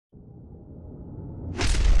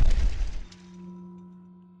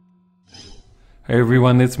Hey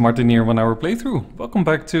everyone, it's Martin here, 1 hour playthrough. Welcome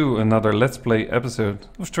back to another Let's Play episode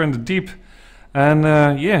of Stranded Deep. And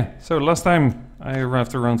yeah, so last time I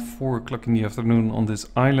arrived around 4 o'clock in the afternoon on this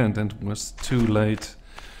island and it was too late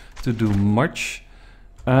to do much.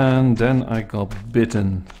 And then I got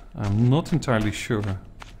bitten. I'm not entirely sure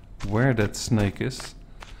where that snake is.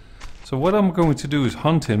 So what I'm going to do is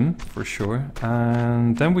hunt him for sure.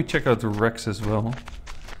 And then we check out the wrecks as well.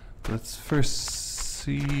 Let's first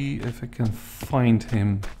see if I can find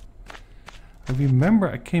him. I remember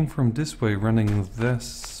I came from this way, running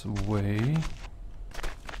this way.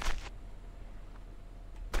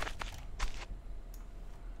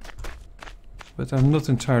 But I'm not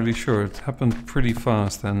entirely sure. It happened pretty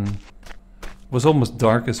fast and was almost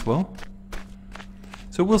dark as well.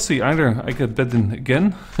 So we'll see. Either I get bitten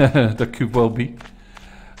again, that could well be,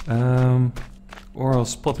 or I'll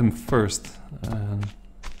spot him first.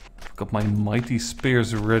 Got my mighty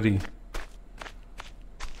spears ready.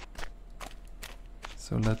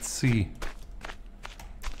 So let's see.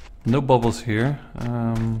 No bubbles here.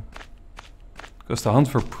 Because the hunt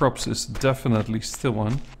for props is definitely still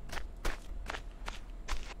on.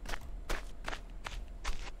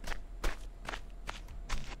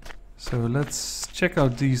 So let's check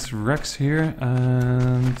out these wrecks here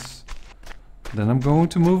and then I'm going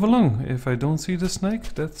to move along. If I don't see the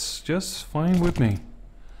snake, that's just fine with me.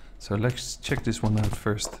 So let's check this one out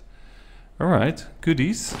first. Alright,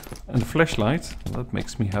 goodies. And a flashlight. That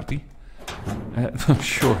makes me happy.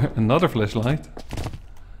 Sure, another flashlight.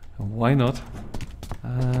 Why not?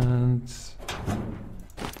 And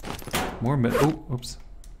more oops.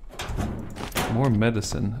 More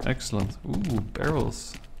medicine. Excellent. Ooh,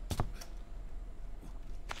 barrels.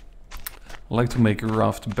 I like to make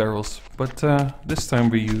raft barrels, but this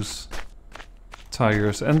time we use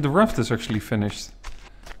tires. And the raft is actually finished.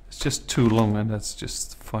 It's just too long and that's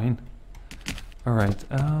just fine. Alright,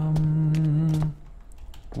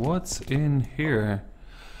 what's in here?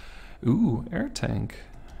 Ooh, air tank.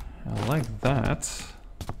 I like that.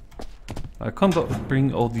 I can't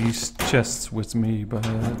bring all these chests with me, but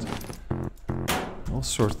I'll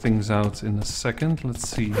sort things out in a second. Let's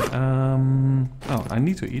see. Oh, I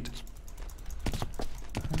need to eat.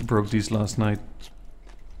 I broke these last night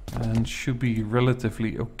and should be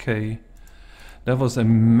relatively okay. That was a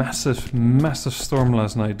massive, massive storm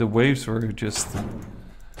last night. The waves were just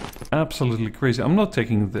absolutely crazy. I'm not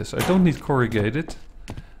taking this. I don't need corrugated.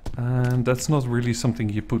 And that's not really something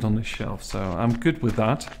you put on the shelf. So I'm good with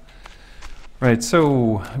that. Right,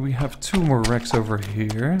 so we have 2 more racks over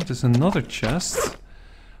here. There's another chest.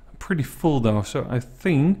 I'm pretty full though. So I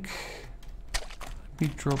think... Let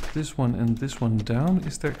me drop this one and this one down.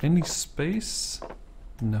 Is there any space?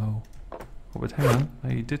 No. Oh, but hang on.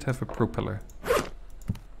 I did have a propeller.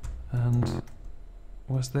 And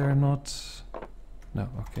was there not? No,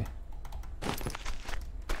 okay.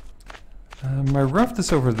 My raft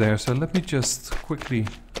is over there, so let me just quickly...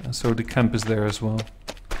 so the camp is there as well.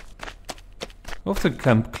 We'll have to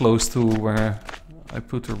camp close to where I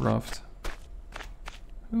put the raft.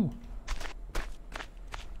 Ooh.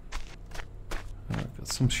 Got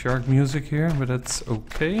some shark music here, but that's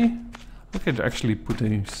okay. I could actually put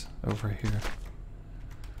these over here.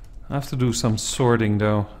 I have to do some sorting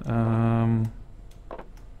though.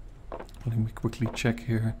 Let me quickly check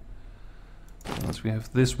here. Once we have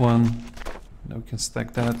this one, now we can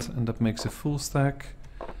stack that and that makes a full stack.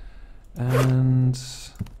 And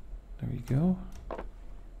there we go.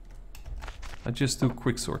 I just do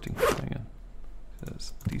quick sorting. Hang on.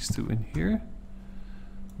 There's these 2 in here.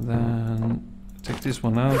 Then take this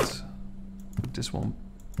one out. Put this one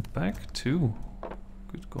back too.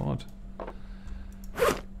 Good God.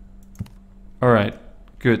 Alright,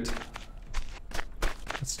 good.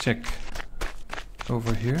 Let's check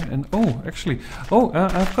over here. And oh, actually,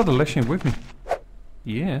 I've got a lashing with me.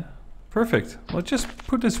 Yeah, perfect. Well, just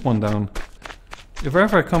put this one down. If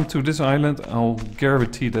ever I come to this island, I'll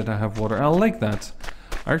guarantee that I have water. I like that.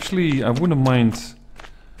 Actually, I wouldn't mind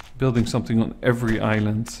building something on every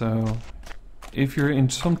island. So if you're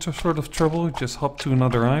in some sort of trouble, just hop to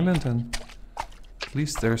another island and at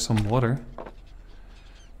least there's some water.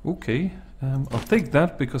 Okay. I'll take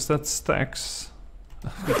that because that stacks.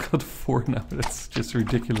 We got 4 now, that's just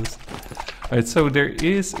ridiculous. Alright, so there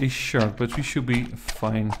is a shark, but we should be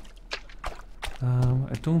fine.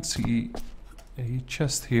 I don't see a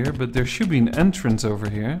chest here, but there should be an entrance over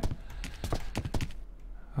here.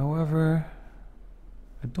 However,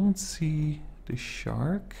 I don't see the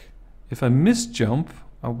shark. If I misjump,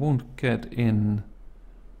 I won't get in.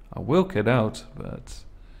 I will get out, but...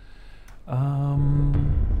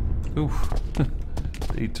 Oof.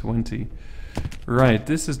 Day 20. Right,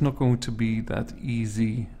 this is not going to be that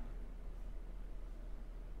easy.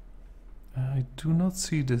 I do not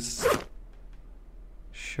see this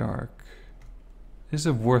shark. Is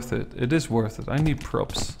it worth it? It is worth it. I need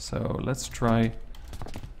props. So let's try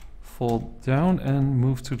fall down and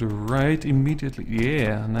move to the right immediately.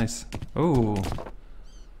 Yeah, nice. Oh.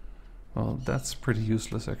 Well, that's pretty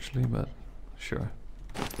useless actually, but sure.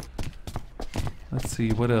 Let's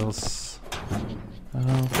see, what else?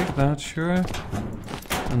 I'll take that, sure.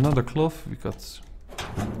 Another cloth. We got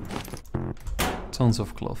tons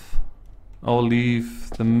of cloth. I'll leave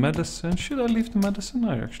the medicine. Should I leave the medicine?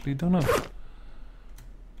 I actually don't know.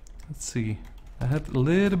 Let's see. I had a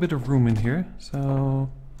little bit of room in here, so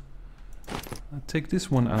I'll take this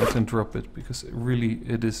one out and drop it because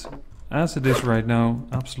it is, as it is right now,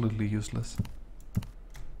 absolutely useless.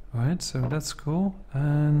 Alright, so that's cool.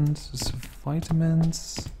 And some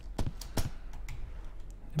vitamins.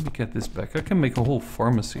 Let me get this back. I can make a whole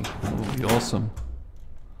pharmacy. That would be awesome.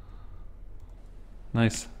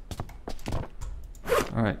 Nice.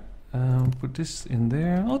 Alright, put this in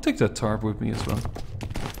there. I'll take that tarp with me as well.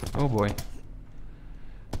 Oh boy.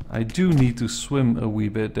 I do need to swim a wee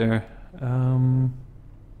bit there. Don't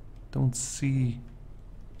see...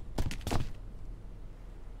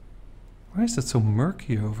 Why is it so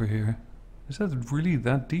murky over here? Is that really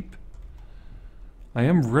that deep? I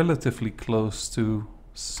am relatively close to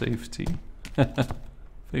safety.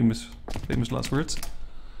 famous last words.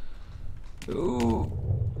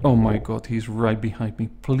 Oh my god, he's right behind me.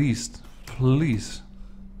 Please, please,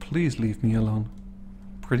 please leave me alone.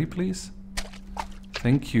 Pretty please?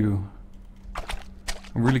 Thank you.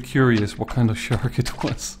 I'm really curious what kind of shark it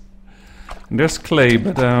was. And there's clay,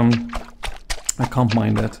 but I can't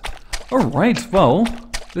mind that. Alright, well,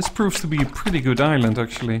 this proves to be a pretty good island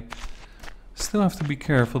actually. Still have to be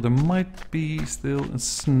careful, there might be still a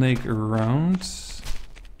snake around.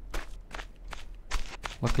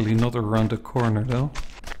 Luckily not around the corner though.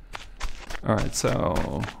 Alright,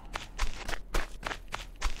 so...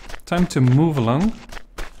 time to move along.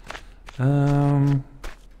 I'm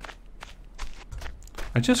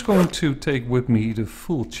just going to take with me the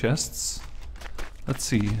full chests. Let's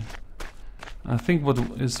see. I think what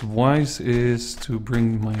is wise is to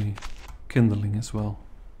bring my kindling as well.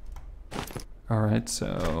 Alright,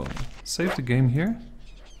 so save the game here.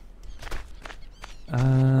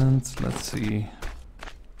 And let's see.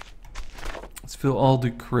 Let's fill all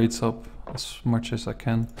the crates up as much as I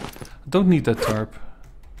can. I don't need that tarp,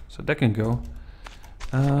 so that can go.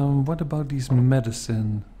 What about these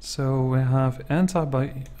medicine? So we have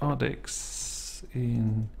antibiotics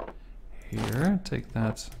in here. Take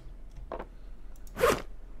that.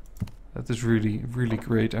 That is really, really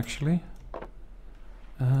great actually.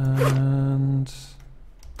 And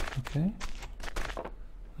okay.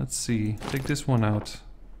 Let's see. Take this one out.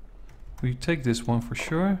 We take this one for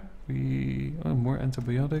sure. More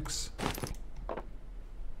antibiotics.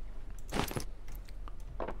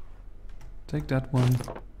 Take that one.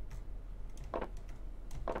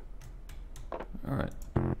 Alright.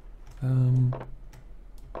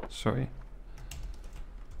 Sorry.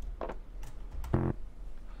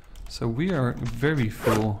 So we are very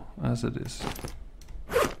full as it is.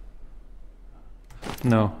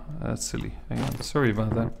 No, that's silly. Hang on. Sorry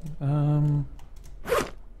about that.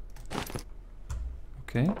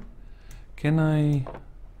 Okay. Can I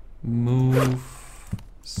move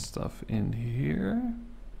stuff in here?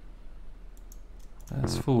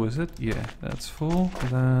 That's full, is it? Yeah, that's full.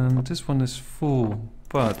 Then this one is full,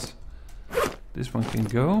 but this one can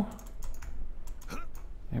go.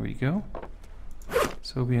 There we go.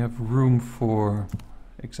 So we have room for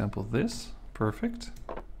example this. Perfect.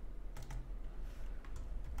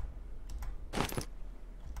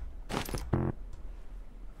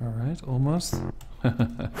 Alright, almost.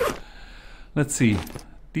 Let's see.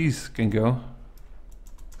 These can go.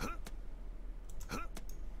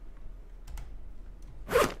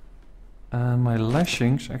 And my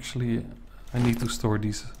lashings, actually, I need to store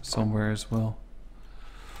these somewhere as well.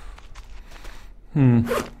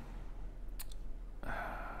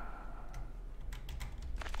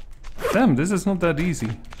 Damn, this is not that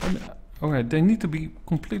easy. Alright, they need to be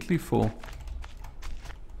completely full.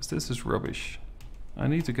 Because this is rubbish. I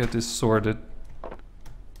need to get this sorted.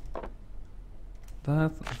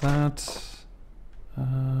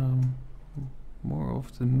 More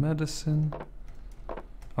of the medicine.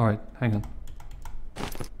 Alright, hang on.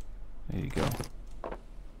 There you go.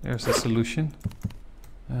 There's the solution.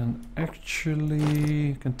 And actually,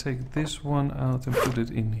 you can take this one out and put it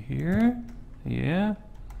in here. Yeah.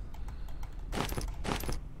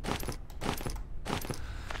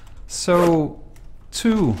 So,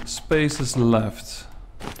 2 spaces left.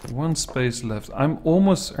 1 space left. I'm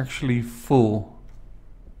almost actually full.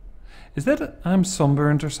 Is that I'm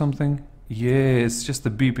sunburned or something? Yeah, it's just the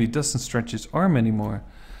beep. He doesn't stretch his arm anymore.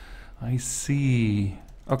 I see.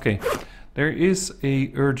 Okay, there is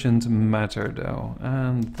a urgent matter though,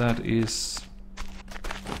 and that is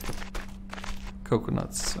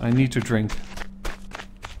coconuts. I need to drink.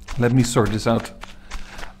 Let me sort this out.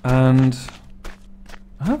 And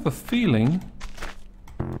I have a feeling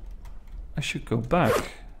I should go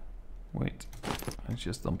back. Wait, I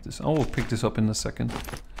just dumped this. I will pick this up in a second.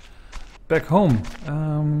 Back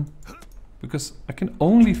home, because I can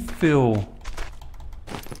only fill.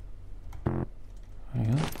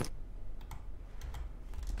 Hang on.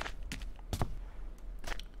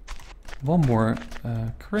 One more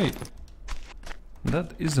crate.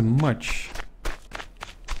 That isn't much.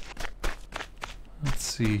 Let's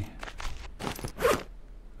see.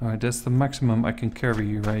 Alright, that's the maximum I can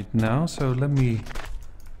carry right now, so let me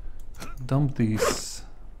dump these.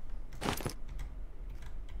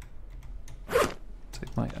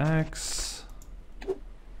 Take my axe.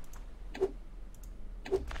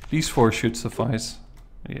 These 4 should suffice.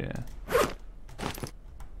 Yeah.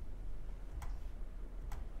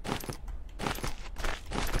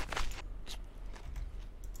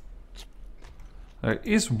 There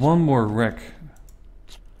is one more wreck.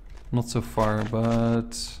 Not so far,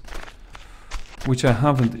 but which I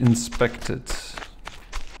haven't inspected.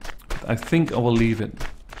 I think I will leave it.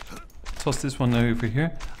 Toss this one over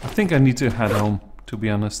here. I think I need to head home, to be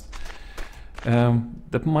honest.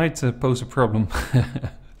 That might pose a problem.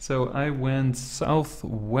 So I went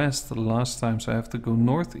southwest last time, so I have to go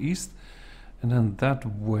northeast and then that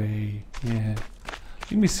way. Yeah.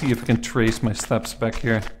 Let me see if I can trace my steps back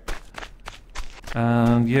here.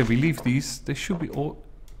 And yeah, we leave these. They should be all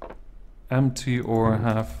empty or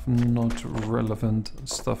have not relevant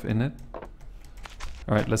stuff in it.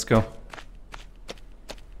 Alright, let's go.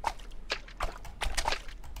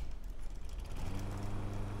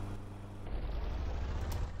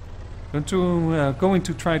 Going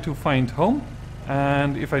to try to find home,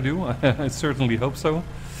 and if I do, I certainly hope so.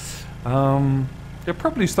 They'll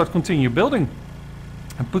probably start continue building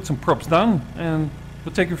and put some props down, and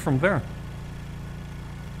we'll take it from there.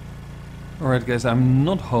 Alright guys, I'm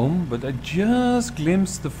not home, but I just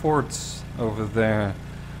glimpsed the forts over there.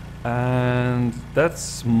 And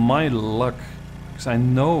that's my luck, because I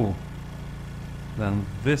know then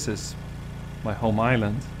this is my home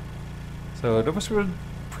island. So that was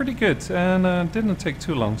pretty good, and didn't take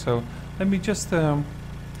too long, so let me just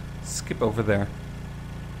skip over there.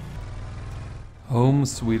 Home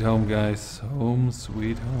sweet home, guys. Home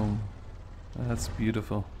sweet home. That's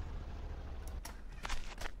beautiful.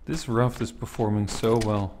 This raft is performing so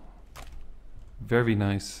well. Very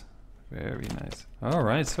nice. Very nice.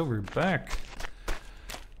 Alright, so we're back.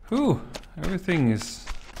 Whew, everything is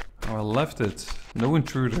how I left it. No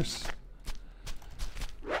intruders.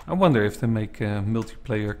 I wonder if they make a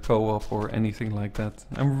multiplayer co-op or anything like that.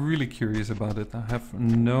 I'm really curious about it. I have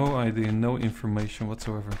no idea, no information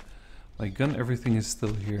whatsoever. My gun, everything is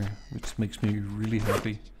still here, which makes me really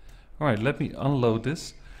happy. Alright, let me unload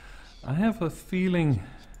this. I have a feeling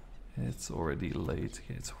it's already late.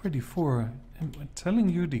 Yeah, it's already 4. I'm telling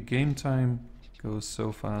you, the game time goes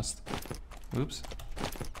so fast. Oops.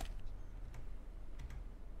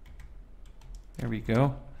 There we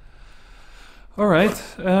go. Alright,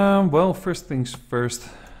 well, first things first.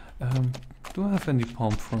 Do I have any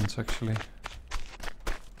palm fronds actually?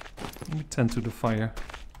 Let me tend to the fire.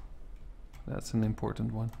 That's an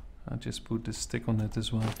important one. I'll just put this stick on it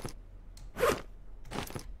as well.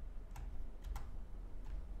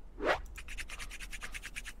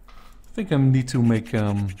 I think I need to make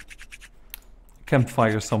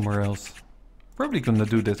campfire somewhere else. Probably gonna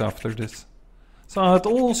do that after this. So I had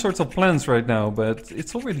all sorts of plans right now, but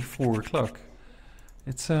it's already 4 o'clock.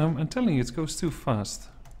 It's I'm telling you, it goes too fast.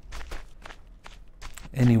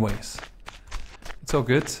 Anyways, it's all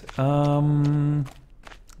good.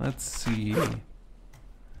 Let's see.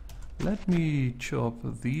 Let me chop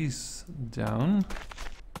these down,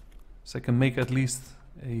 so I can make at least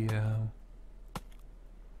a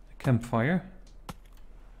campfire.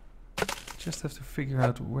 Just have to figure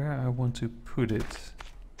out where I want to put it.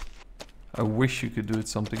 I wish you could do it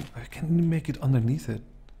something. I can make it underneath it.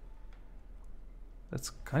 That's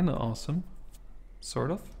kind of awesome. Sort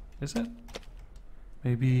of, is it?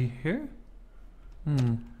 Maybe here?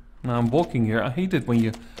 Now I'm walking here. I hate it when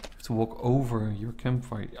you have to walk over your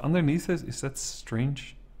campfire. Underneath it, is that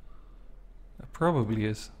strange? It probably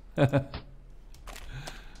is. Oh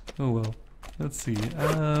well. Let's see.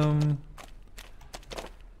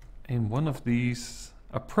 In one of these,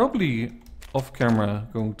 I'm probably off camera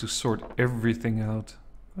going to sort everything out.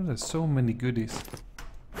 Oh, there's so many goodies.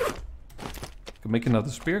 Can make another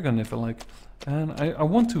spear gun if I like. And I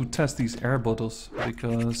want to test these air bottles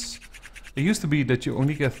because it used to be that you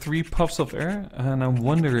only get 3 puffs of air, and I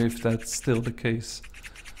wonder if that's still the case.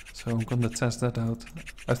 So I'm gonna test that out.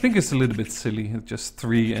 I think it's a little bit silly, just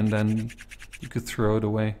 3 and then you could throw it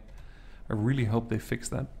away. I really hope they fix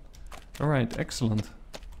that. Alright, excellent.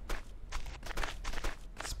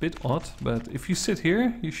 It's a bit odd, but if you sit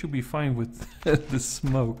here, you should be fine with the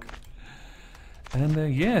smoke.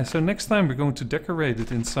 And yeah, so next time we're going to decorate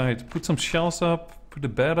it inside. Put some shelves up, put a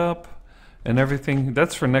bed up, and everything.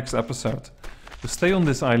 That's for next episode. So stay on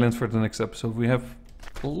this island for the next episode. We have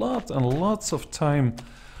a lot and lots of time.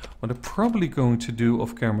 What I'm probably going to do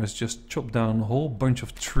off camera is just chop down a whole bunch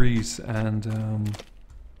of trees, and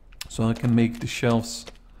so I can make the shelves.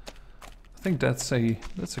 I think that's a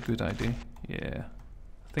good idea. Yeah,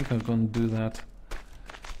 I think I'm gonna do that.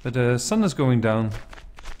 But the sun is going down.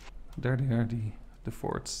 There they are, the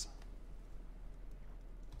forts.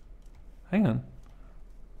 Hang on.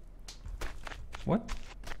 What?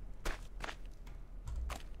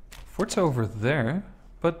 Fort's over there,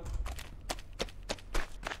 but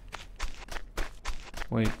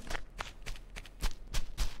wait.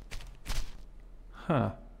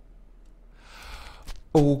 Huh.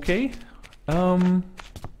 Okay.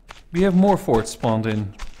 We have more forts spawned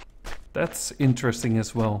in. That's interesting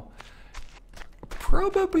as well.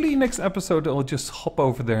 Probably next episode I'll just hop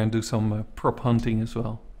over there and do some prop hunting as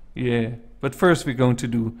well. Yeah. But first we're going to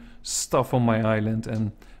do stuff on my island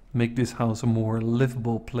and make this house a more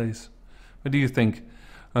livable place. What do you think?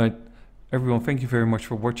 Alright, everyone, thank you very much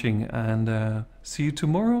for watching, and see you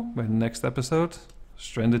tomorrow by the next episode,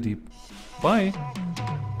 Stranded Deep. Bye!